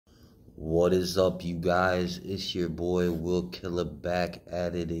What is up, you guys? It's your boy Will Killer back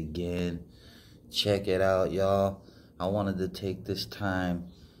at it again. Check it out, y'all. I wanted to take this time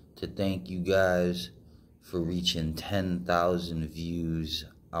to thank you guys for reaching 10,000 views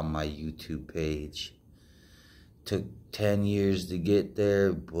on my YouTube page. Took 10 years to get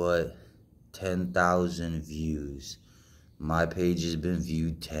there, but 10,000 views. My page has been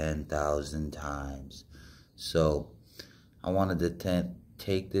viewed 10,000 times. So I wanted to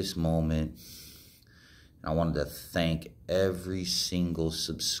take this moment, and I wanted to thank every single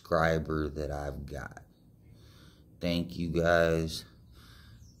subscriber that I've got. Thank you guys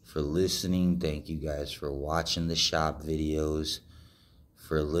for listening. Thank you guys for watching the shop videos,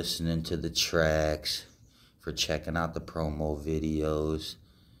 for listening to the tracks, for checking out the promo videos,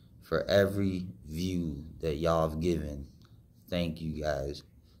 for every view that y'all have given. Thank you guys.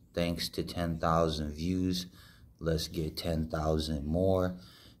 Thanks to 10,000 views. Let's get 10,000 more.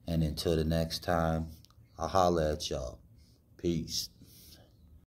 And until the next time, I'll holla at y'all. Peace.